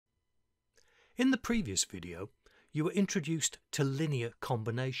In the previous video, you were introduced to linear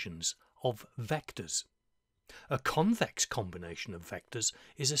combinations of vectors. A convex combination of vectors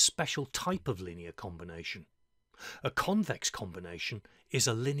is a special type of linear combination. A convex combination is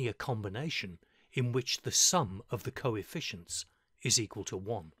a linear combination in which the sum of the coefficients is equal to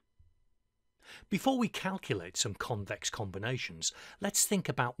 1. Before we calculate some convex combinations, let's think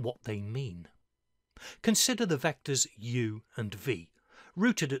about what they mean. Consider the vectors u and v,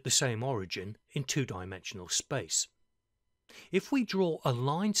 rooted at the same origin in two-dimensional space. If we draw a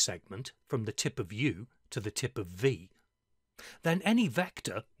line segment from the tip of u to the tip of v, then any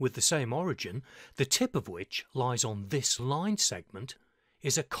vector with the same origin, the tip of which lies on this line segment,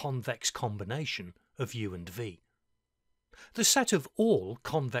 is a convex combination of u and v. The set of all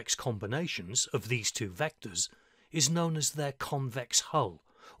convex combinations of these two vectors is known as their convex hull,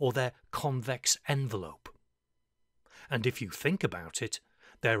 or their convex envelope. And if you think about it,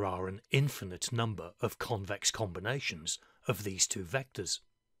 there are an infinite number of convex combinations of these two vectors.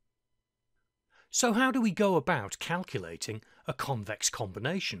 So how do we go about calculating a convex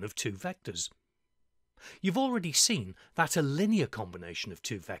combination of two vectors? You've already seen that a linear combination of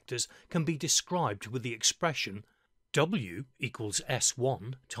two vectors can be described with the expression w equals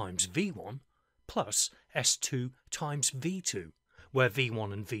s1 times v1 plus s2 times v2, where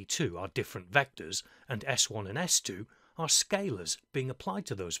v1 and v2 are different vectors and s1 and s2 are scalars being applied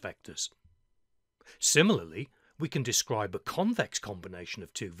to those vectors. Similarly, we can describe a convex combination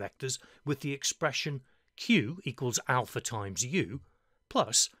of two vectors with the expression q equals alpha times u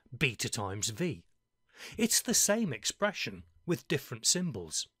plus beta times v. It's the same expression with different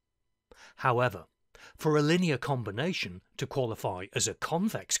symbols. However, for a linear combination to qualify as a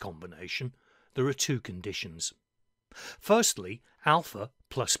convex combination, there are two conditions. Firstly, alpha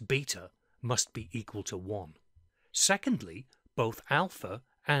plus beta must be equal to 1. Secondly, both alpha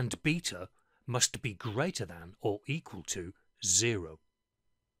and beta must be greater than or equal to 0.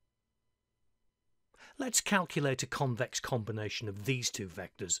 Let's calculate a convex combination of these two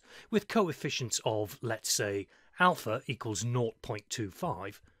vectors with coefficients of, let's say, alpha equals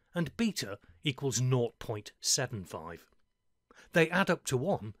 0.25 and beta equals 0.75. They add up to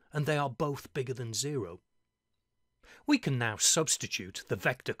 1 and they are both bigger than 0. We can now substitute the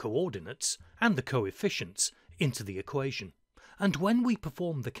vector coordinates and the coefficients into the equation, and when we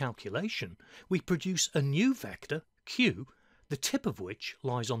perform the calculation, we produce a new vector, q, the tip of which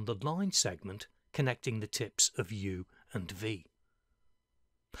lies on the line segment connecting the tips of u and v.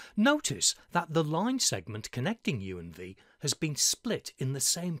 Notice that the line segment connecting u and v has been split in the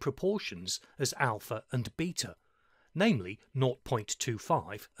same proportions as alpha and beta, namely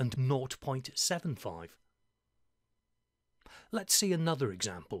 0.25 and 0.75. Let's see another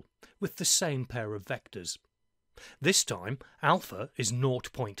example with the same pair of vectors. This time alpha is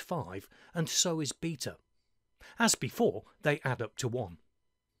 0.5 and so is beta. As before, they add up to 1.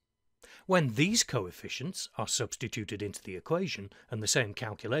 When these coefficients are substituted into the equation and the same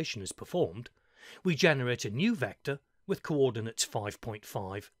calculation is performed, we generate a new vector with coordinates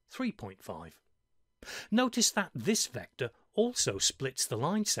 5.5, 3.5. Notice that this vector also splits the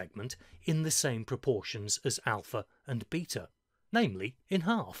line segment in the same proportions as alpha and beta, namely in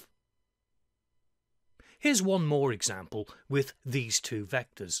half. Here's one more example with these two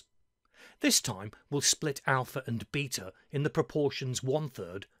vectors. This time we'll split alpha and beta in the proportions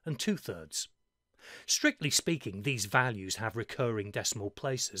 1/3 and 2/3. Strictly speaking, these values have recurring decimal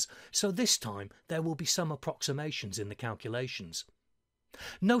places, so this time there will be some approximations in the calculations.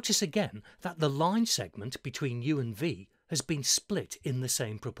 Notice again that the line segment between u and v has been split in the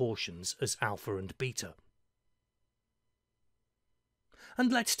same proportions as alpha and beta. And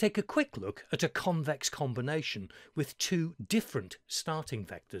let's take a quick look at a convex combination with two different starting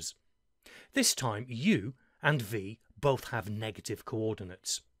vectors. This time u and v both have negative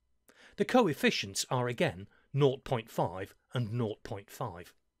coordinates. The coefficients are again 0.5 and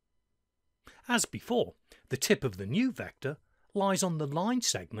 0.5. As before, the tip of the new vector lies on the line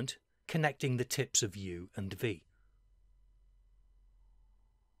segment connecting the tips of u and v.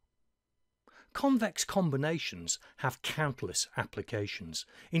 Convex combinations have countless applications,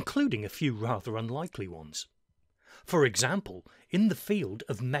 including a few rather unlikely ones. For example, in the field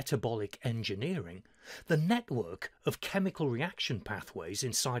of metabolic engineering, the network of chemical reaction pathways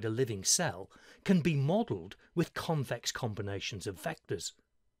inside a living cell can be modelled with convex combinations of vectors.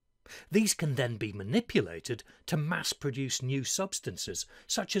 These can then be manipulated to mass-produce new substances,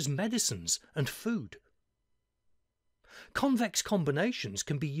 such as medicines and food. Convex combinations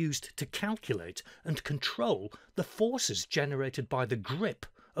can be used to calculate and control the forces generated by the grip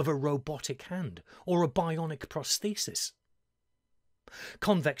of a robotic hand or a bionic prosthesis.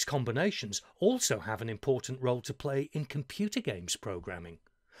 Convex combinations also have an important role to play in computer games programming.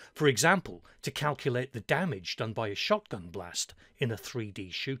 For example, to calculate the damage done by a shotgun blast in a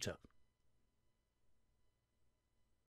 3D shooter.